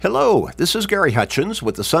Hello, this is Gary Hutchins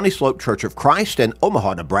with the Sunny Slope Church of Christ in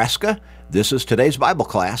Omaha, Nebraska. This is today's Bible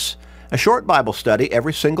class, a short Bible study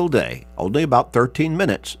every single day, only about 13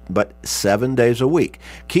 minutes, but 7 days a week,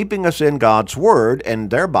 keeping us in God's Word and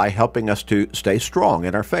thereby helping us to stay strong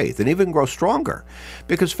in our faith and even grow stronger,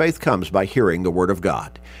 because faith comes by hearing the Word of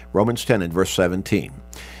God. Romans 10 and verse 17.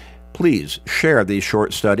 Please share these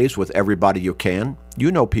short studies with everybody you can. You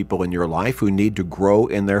know people in your life who need to grow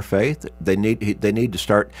in their faith. They need to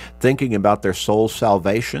start thinking about their soul's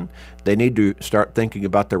salvation. They need to start thinking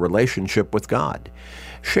about their relationship with God.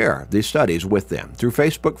 Share these studies with them through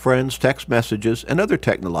Facebook friends, text messages, and other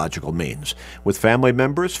technological means, with family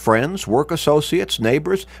members, friends, work associates,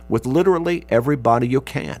 neighbors, with literally everybody you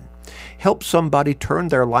can. Help somebody turn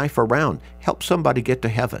their life around. Help somebody get to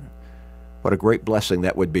heaven. What a great blessing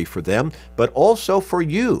that would be for them, but also for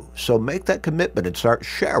you. So make that commitment and start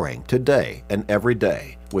sharing today and every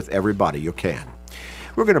day with everybody you can.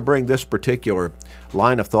 We're going to bring this particular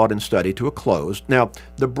line of thought and study to a close. Now,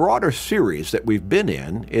 the broader series that we've been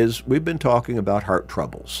in is we've been talking about heart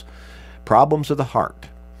troubles, problems of the heart.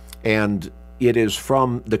 And it is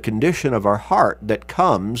from the condition of our heart that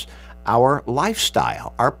comes our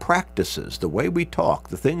lifestyle, our practices, the way we talk,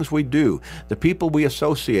 the things we do, the people we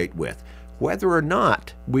associate with, whether or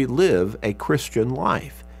not we live a Christian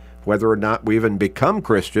life, whether or not we even become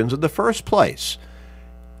Christians in the first place.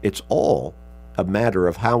 It's all a matter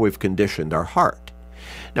of how we've conditioned our heart.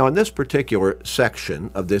 Now, in this particular section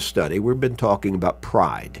of this study, we've been talking about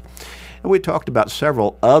pride. And we talked about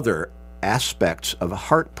several other aspects of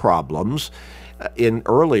heart problems in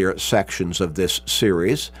earlier sections of this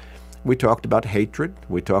series. We talked about hatred.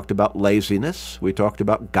 We talked about laziness. We talked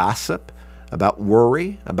about gossip, about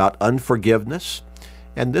worry, about unforgiveness,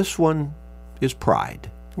 and this one is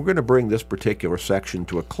pride. We're going to bring this particular section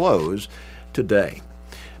to a close today.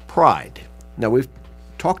 Pride. Now, we've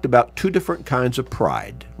talked about two different kinds of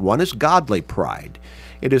pride. One is godly pride.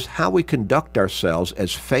 It is how we conduct ourselves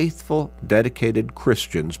as faithful, dedicated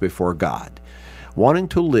Christians before God, wanting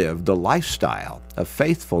to live the lifestyle of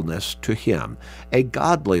faithfulness to Him, a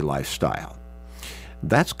godly lifestyle.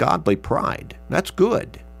 That's godly pride. That's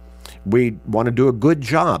good. We want to do a good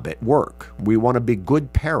job at work. We want to be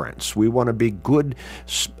good parents. We want to be good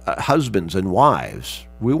husbands and wives.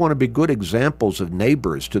 We want to be good examples of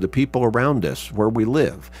neighbors to the people around us where we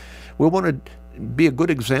live. We want to be a good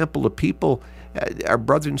example of people, our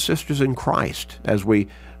brothers and sisters in Christ, as we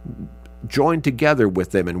join together with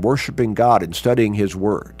them in worshiping God and studying His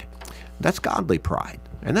Word. That's godly pride,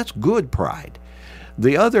 and that's good pride.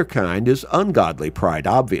 The other kind is ungodly pride,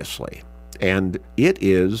 obviously, and it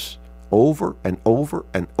is over and over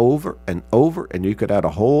and over and over, and you could add a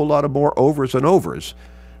whole lot of more overs and overs,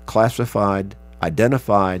 classified,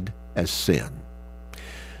 identified as sin.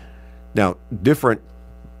 Now, different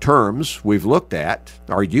terms we've looked at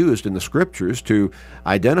are used in the Scriptures to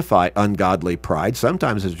identify ungodly pride.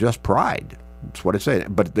 Sometimes it's just pride. That's what it's saying.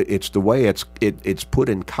 But it's the way it's put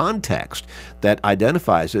in context that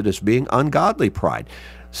identifies it as being ungodly pride.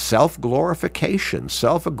 Self-glorification,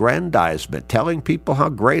 self-aggrandizement, telling people how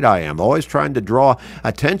great I am, always trying to draw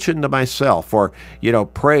attention to myself or,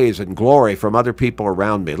 praise and glory from other people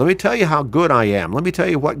around me. Let me tell you how good I am. Let me tell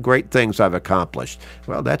you what great things I've accomplished.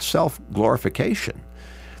 Well, that's self-glorification.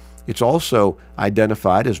 It's also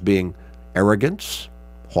identified as being arrogance,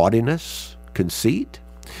 haughtiness, conceit.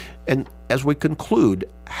 And as we conclude,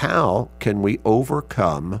 how can we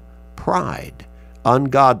overcome pride,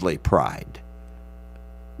 ungodly pride?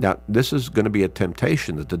 Now, this is going to be a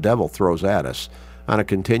temptation that the devil throws at us on a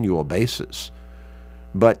continual basis.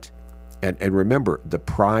 But, and remember, the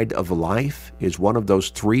pride of life is one of those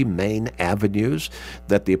three main avenues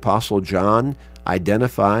that the Apostle John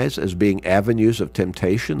identifies as being avenues of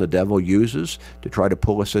temptation the devil uses to try to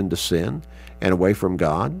pull us into sin and away from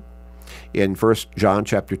God. In 1 John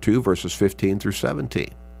chapter 2, verses 15 through 17.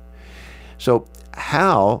 So,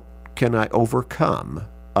 how can I overcome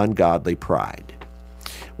ungodly pride?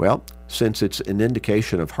 Well, since it's an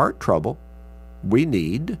indication of heart trouble, we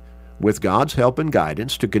need, with God's help and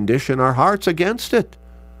guidance, to condition our hearts against it.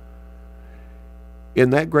 In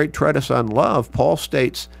that great treatise on love, Paul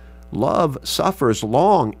states, love suffers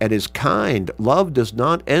long and is kind. Love does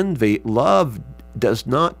not envy. Love does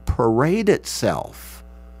not parade itself,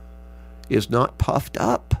 is not puffed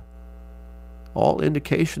up. All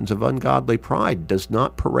indications of ungodly pride does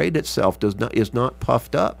not parade itself, is not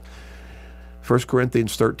puffed up. 1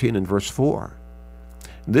 Corinthians 13 and verse 4.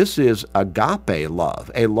 This is agape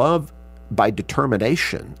love, a love by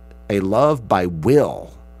determination, a love by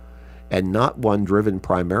will, and not one driven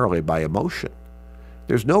primarily by emotion.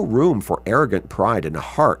 There's no room for arrogant pride in a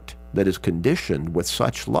heart that is conditioned with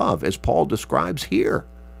such love as Paul describes here.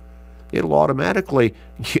 It'll automatically,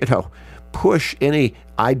 push any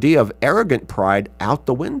idea of arrogant pride out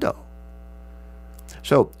the window.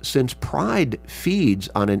 So, since pride feeds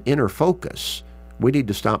on an inner focus, we need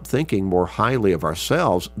to stop thinking more highly of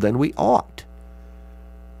ourselves than we ought.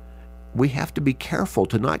 We have to be careful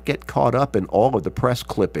to not get caught up in all of the press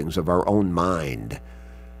clippings of our own mind.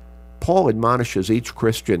 Paul admonishes each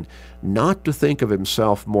Christian not to think of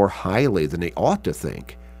himself more highly than he ought to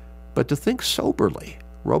think, but to think soberly.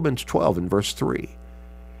 Romans 12 and verse 3.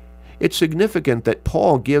 It's significant that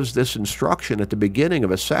Paul gives this instruction at the beginning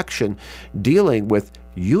of a section dealing with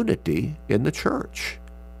unity in the church.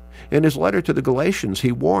 In his letter to the Galatians,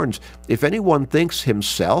 he warns, if anyone thinks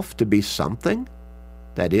himself to be something,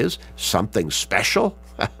 that is, something special,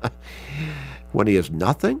 when he is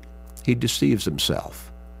nothing, he deceives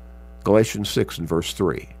himself. Galatians 6 and verse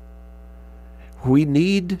 3. We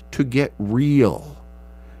need to get real.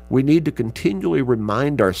 We need to continually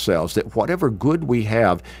remind ourselves that whatever good we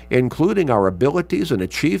have, including our abilities and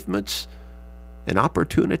achievements and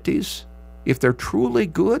opportunities, if they're truly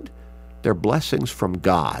good, they're blessings from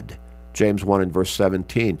God. James 1 and verse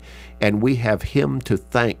 17. And we have him to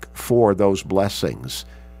thank for those blessings,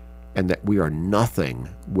 and that we are nothing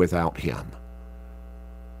without him.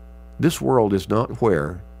 This world is not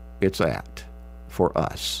where it's at for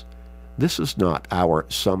us. This is not our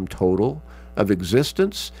sum total of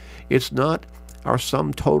existence. It's not our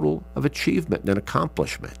sum total of achievement and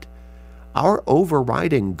accomplishment. Our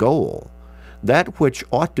overriding goal, that which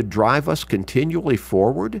ought to drive us continually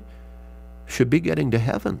forward, should be getting to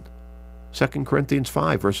heaven. 2 Corinthians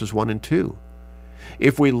 5, verses 1 and 2.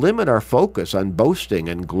 If we limit our focus on boasting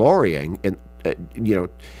and glorying in,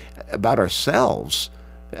 about ourselves,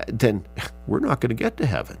 then we're not going to get to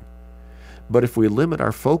heaven. But if we limit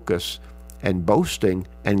our focus and boasting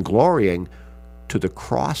and glorying to the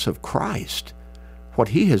cross of Christ, what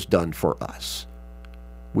he has done for us,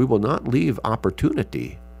 we will not leave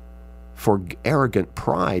opportunity for arrogant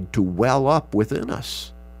pride to well up within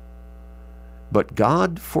us. But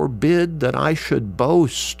God forbid that I should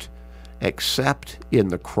boast except in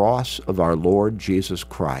the cross of our Lord Jesus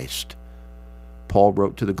Christ. Paul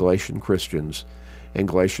wrote to the Galatian Christians in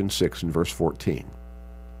Galatians 6 and verse 14.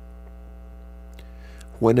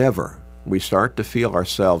 Whenever we start to feel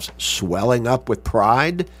ourselves swelling up with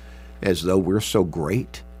pride as though we're so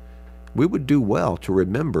great, we would do well to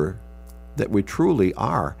remember that we truly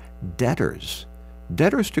are debtors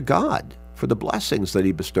to God for the blessings that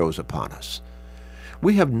he bestows upon us.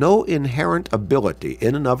 We have no inherent ability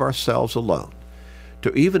in and of ourselves alone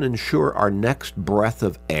to even ensure our next breath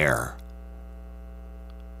of air.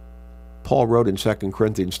 Paul wrote in 2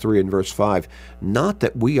 Corinthians 3 and verse 5, not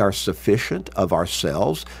that we are sufficient of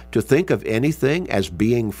ourselves to think of anything as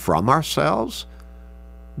being from ourselves,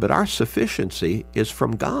 but our sufficiency is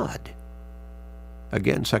from God.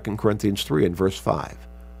 Again, 2 Corinthians 3 and verse 5.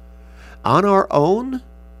 On our own,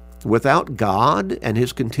 without God and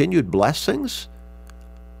his continued blessings,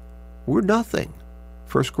 we're nothing.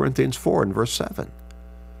 1 Corinthians 4 and verse 7.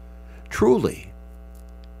 Truly,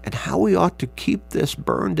 and how we ought to keep this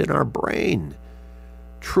burned in our brain.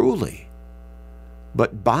 Truly,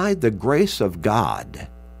 but by the grace of God,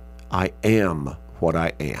 I am what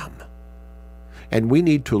I am. And we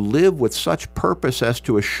need to live with such purpose as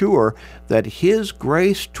to assure that his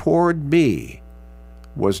grace toward me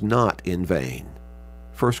was not in vain.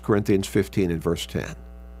 1 Corinthians 15 and verse 10.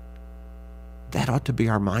 That ought to be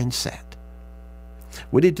our mindset.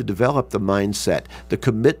 We need to develop the mindset, the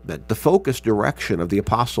commitment, the focused direction of the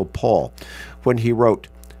Apostle Paul when he wrote,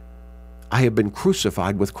 I have been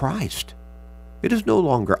crucified with Christ. It is no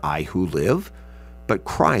longer I who live, but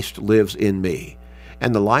Christ lives in me.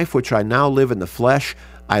 And the life which I now live in the flesh,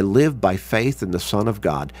 I live by faith in the Son of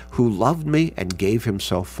God, who loved me and gave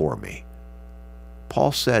himself for me.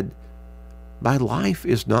 Paul said, my life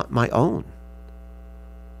is not my own.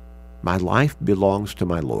 My life belongs to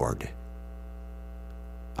my Lord.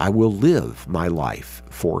 I will live my life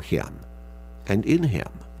for him and in him.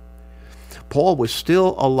 Paul was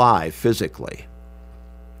still alive physically,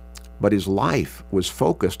 but his life was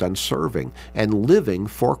focused on serving and living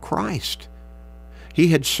for Christ. He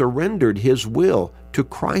had surrendered his will to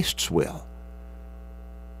Christ's will.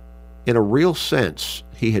 In a real sense,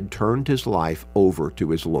 he had turned his life over to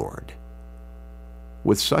his Lord.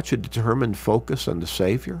 With such a determined focus on the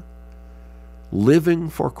Savior, living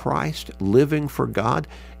for Christ, living for God,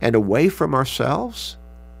 and away from ourselves,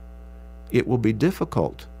 it will be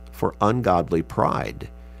difficult for ungodly pride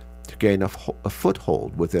to gain a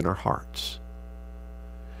foothold within our hearts.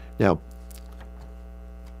 Now,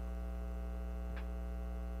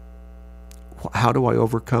 How do I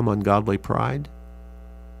overcome ungodly pride?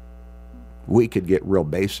 We could get real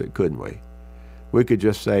basic, couldn't we? We could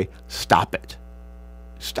just say, stop it.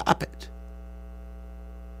 Stop it.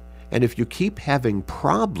 And if you keep having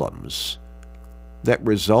problems that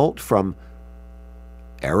result from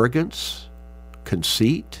arrogance,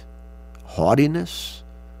 conceit, haughtiness,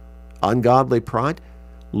 ungodly pride,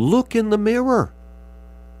 look in the mirror.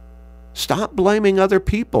 Stop blaming other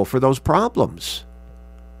people for those problems.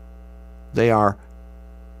 They are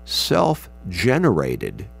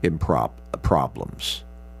self-generated problems.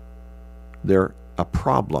 They're a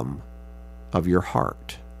problem of your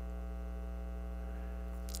heart.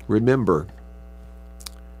 Remember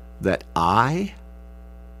that I,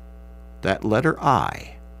 that letter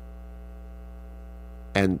I,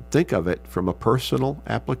 and think of it from a personal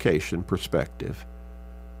application perspective.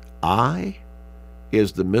 I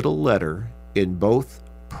is the middle letter in both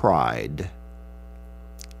pride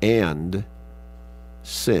and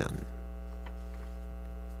sin.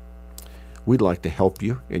 We'd like to help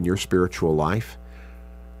you in your spiritual life.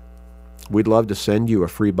 We'd love to send you a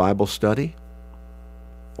free Bible study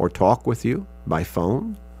or talk with you by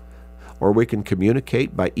phone, or we can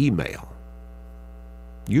communicate by email.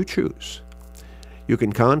 You choose. You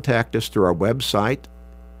can contact us through our website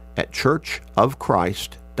at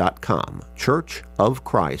churchofchrist.com,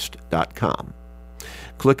 churchofchrist.com.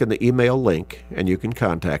 Click on the email link and you can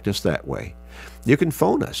contact us that way. You can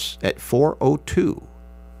phone us at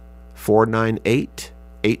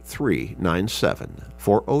 402-498-8397,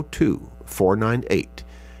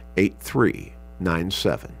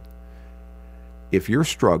 402-498-8397. If you're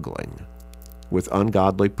struggling with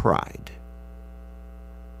ungodly pride,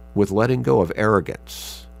 with letting go of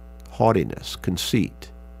arrogance, haughtiness,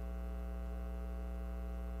 conceit,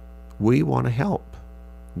 we want to help.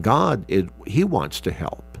 God, He wants to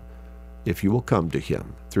help if you will come to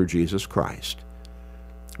Him through Jesus Christ,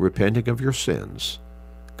 repenting of your sins,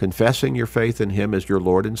 confessing your faith in Him as your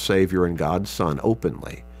Lord and Savior and God's Son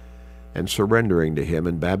openly, and surrendering to Him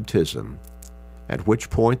in baptism, at which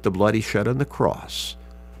point the blood He shed on the cross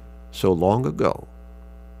so long ago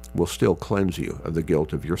will still cleanse you of the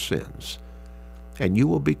guilt of your sins, and you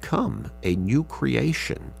will become a new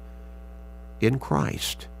creation in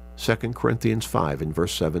Christ. 2 Corinthians 5 and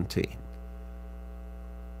verse 17.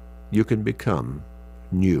 You can become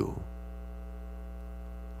new.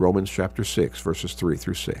 Romans chapter 6, verses 3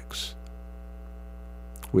 through 6.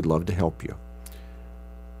 We'd love to help you.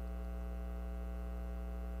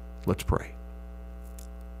 Let's pray.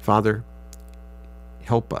 Father,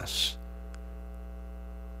 help us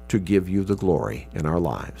to give you the glory in our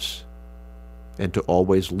lives and to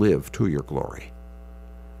always live to your glory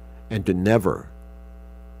and to never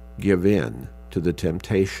give in to the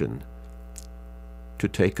temptation to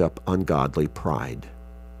take up ungodly pride,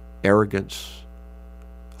 arrogance,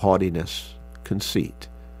 haughtiness, conceit,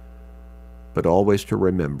 but always to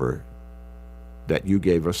remember that you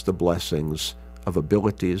gave us the blessings of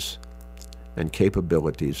abilities and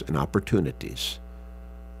capabilities and opportunities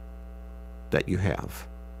that you have.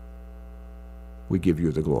 We give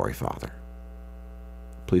you the glory, Father.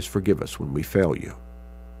 Please forgive us when we fail you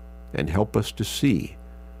and help us to see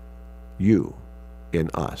you in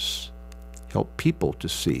us. Help people to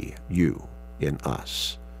see you in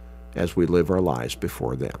us as we live our lives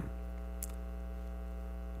before them.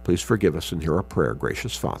 Please forgive us and hear our prayer,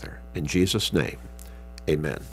 gracious Father. In Jesus' name, amen.